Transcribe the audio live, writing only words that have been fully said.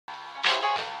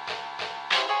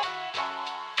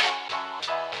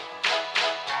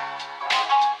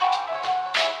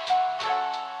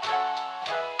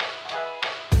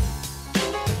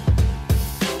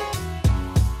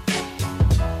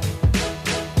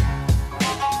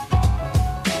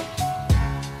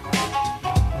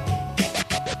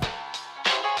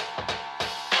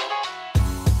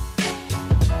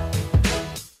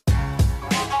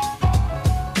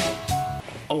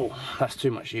That's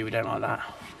too much you, we don't like that.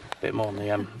 A bit more on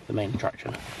the main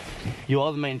attraction. You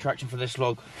are the main attraction for this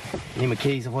vlog. Need my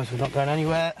keys, otherwise we're not going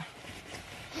anywhere.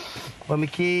 Where are my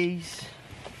keys?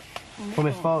 From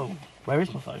my phone. Where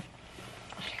is my phone?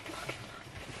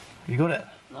 You got it?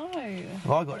 No.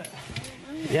 Have I got it?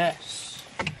 Yes.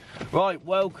 Right,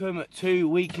 welcome to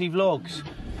weekly vlogs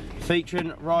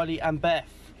featuring Riley and Beth.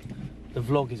 The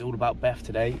vlog is all about Beth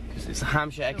today because it's the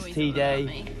Hampshire XT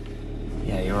day.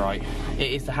 Yeah, you're right.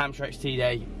 It is the Hampshire XT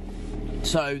day.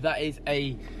 So that is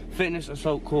a fitness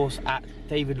assault course at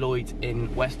David Lloyd's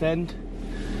in West End.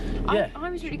 Yeah,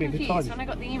 I was really confused when I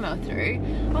got the email through.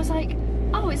 I was like,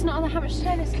 oh, it's not on the Hampshire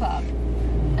Tennis Club.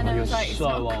 And I was like, it's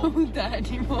not called that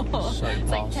anymore. So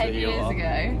it's like 10 years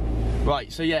ago.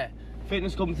 Right, so yeah,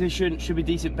 fitness competition should be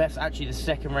decent. Beth's actually the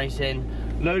second race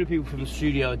in. Load of people from the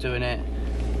studio are doing it.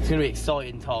 It's going to be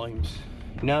exciting times.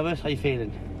 You nervous? How you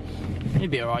feeling? You'll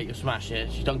be alright, you'll smash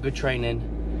it. She's done good training.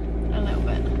 A little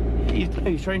bit.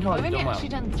 You've trained hard. I've only actually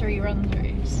done 3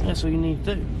 run-throughs. That's all you need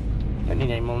to do. Don't need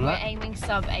any more than that. We're aiming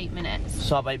sub 8 minutes.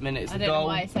 Sub 8 minutes. I don't know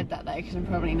why I said that though, because I'm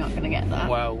probably not going to get that.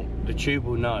 Well, the tube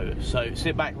will know. So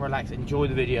sit back, relax, enjoy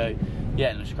the video.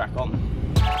 Yeah, let's crack on.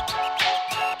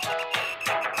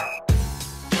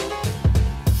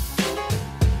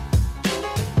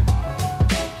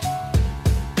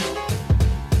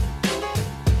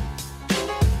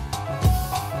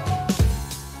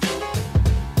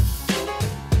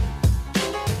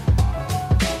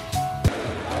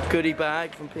 Goodie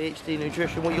bag from PhD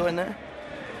Nutrition. What you got in there?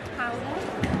 Powder.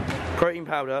 Protein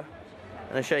powder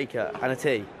and a shaker and a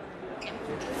tea.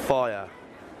 Fire.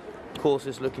 Course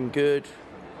is looking good.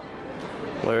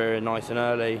 We're nice and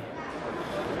early.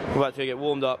 We're about to get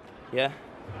warmed up, yeah?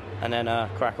 And then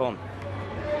crack on.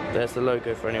 There's the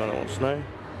logo for anyone that wants to know.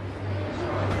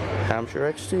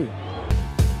 Hampshire XT.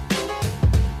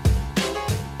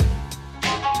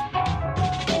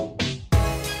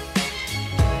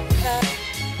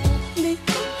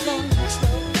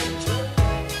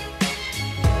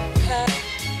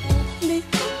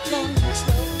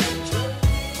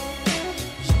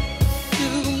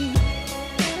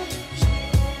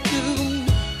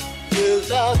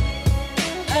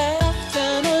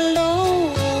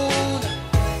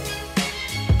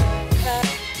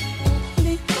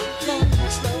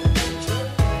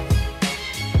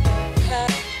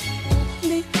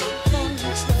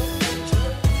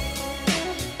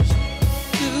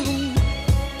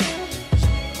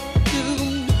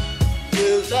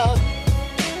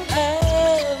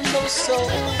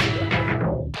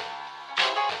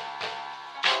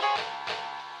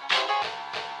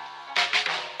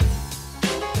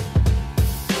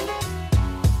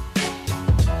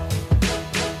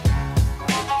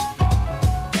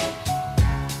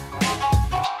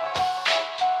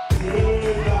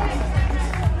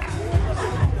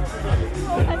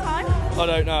 I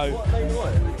don't know.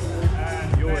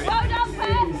 Well done,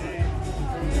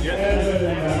 Beth!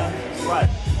 Yeah.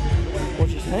 What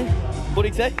did you say? What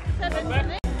did he say?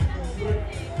 7.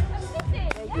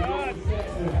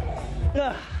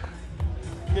 Yeah.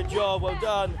 Good job, well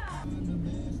done.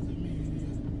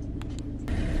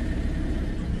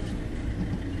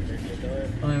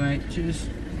 Hi mate, cheers.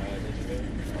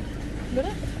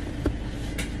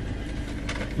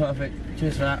 Perfect,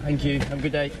 cheers for that, thank you, have a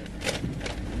good day.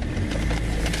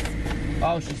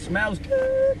 Oh, she smells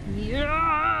good.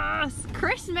 Yes!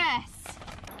 Christmas!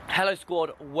 Hello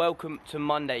squad, welcome to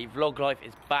Monday. Vlog life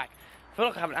is back. I feel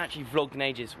like I haven't actually vlogged in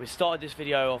ages. We started this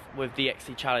video off with the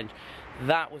XT challenge.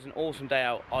 That was an awesome day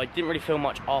out. I didn't really feel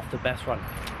much after Beth's run.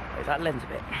 Is that lens a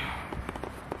bit?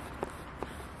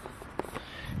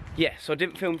 Yeah, so I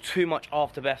didn't film too much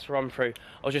after Beth's run through.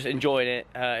 I was just enjoying it.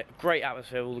 Great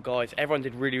atmosphere, all the guys. Everyone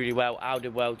did really, really well. Al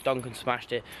did well. Duncan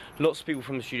smashed it. Lots of people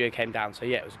from the studio came down. So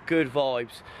yeah, it was good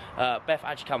vibes. Beth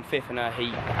actually came 5th in her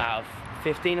heat out of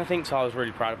 15, I think. So I was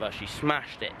really proud of her. She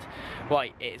smashed it.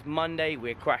 Right, it is Monday.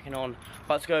 We're cracking on.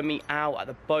 About to go and meet Al at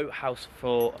the boathouse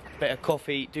for a bit of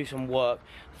coffee, do some work.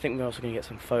 I think we're also going to get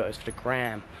some photos for the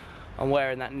gram. I'm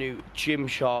wearing that new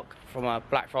Gymshark from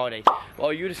Black Friday.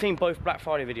 Well, you would have seen both Black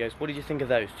Friday videos. What did you think of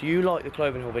those? Do you like the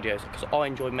clothing haul videos? Because I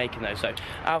enjoy making those. So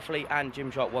Alphalete and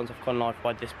Gymshark ones have gone live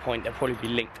by this point. They'll probably be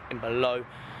linked in below.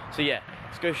 So yeah,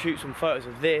 let's go shoot some photos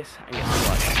of this and get some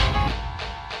likes.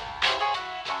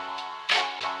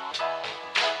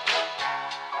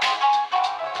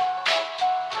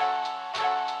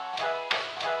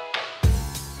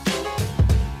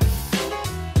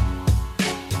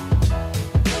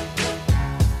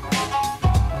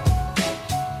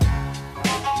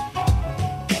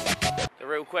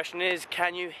 Question is,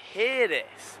 can you hear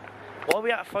this? Why are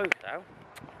we out of focus now?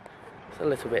 It's a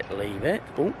little bit, leave it.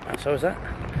 Oh, so is that.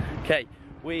 Okay,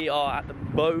 we are at the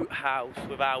boathouse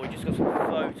with Al. We just got some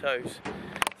photos.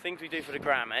 Things we do for the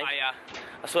gram, eh?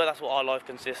 I swear that's what our life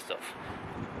consists of.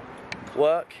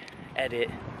 Work, edit,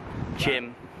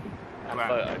 gym, and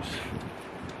photos.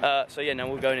 So yeah,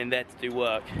 now we're going in there to do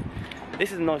work.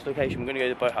 This is a nice location. We're going to go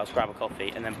to the boathouse, grab a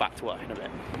coffee, and then back to work in a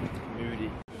bit. Moody.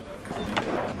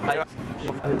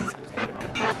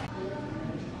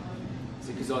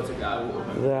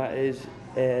 That is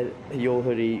your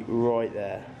hoodie right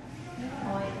there.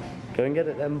 Go and get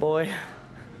it then, boy.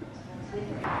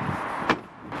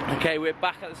 Okay, we're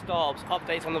back at the Starbs.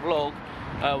 Updates on the vlog.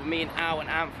 With me and Al and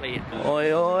Anthony.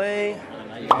 Oi oi.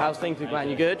 How's things with Glenn?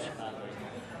 You good?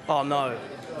 Oh no.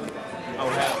 Oh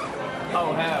hell.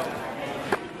 Oh hell.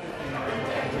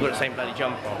 We've got the same bloody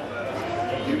jumper on.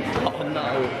 Oh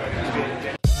no.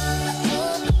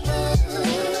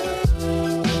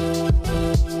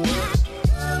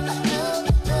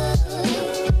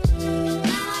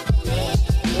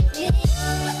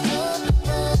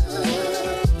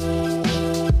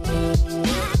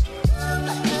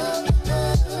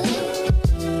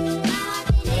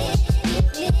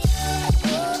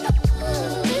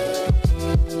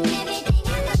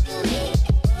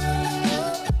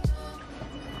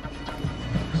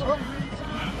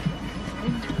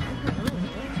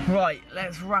 Right,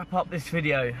 let's wrap up this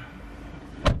video.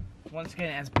 Once again,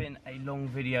 it has been a long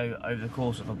video over the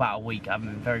course of about a week. I haven't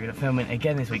been very good at filming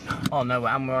again this week. Oh no,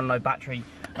 and we're on low battery.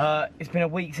 It's been a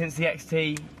week since the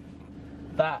XT.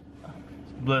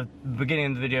 The beginning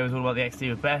of the video was all about the XT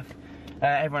with Beth.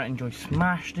 Everyone enjoyed,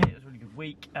 smashed it. It was a really good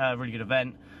week, really good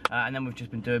event. And then we've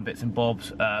just been doing bits and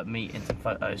bobs, meetings and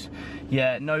photos.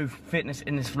 Yeah, no fitness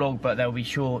in this vlog, but there will be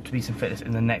sure to be some fitness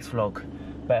in the next vlog.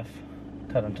 Beth,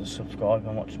 tell them to subscribe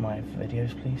and watch my videos,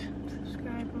 please.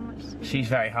 Subscribe and watch the videos. She's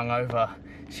very hungover.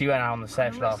 She went out on the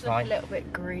sesh last night. A little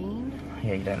bit green.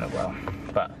 Yeah, you don't look well,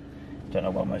 but you don't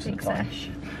look well most of the time.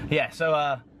 Yeah,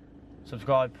 so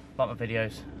subscribe, like my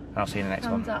videos, and I'll see you in the next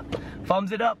one. Thumbs up.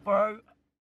 Thumbs it up, bro.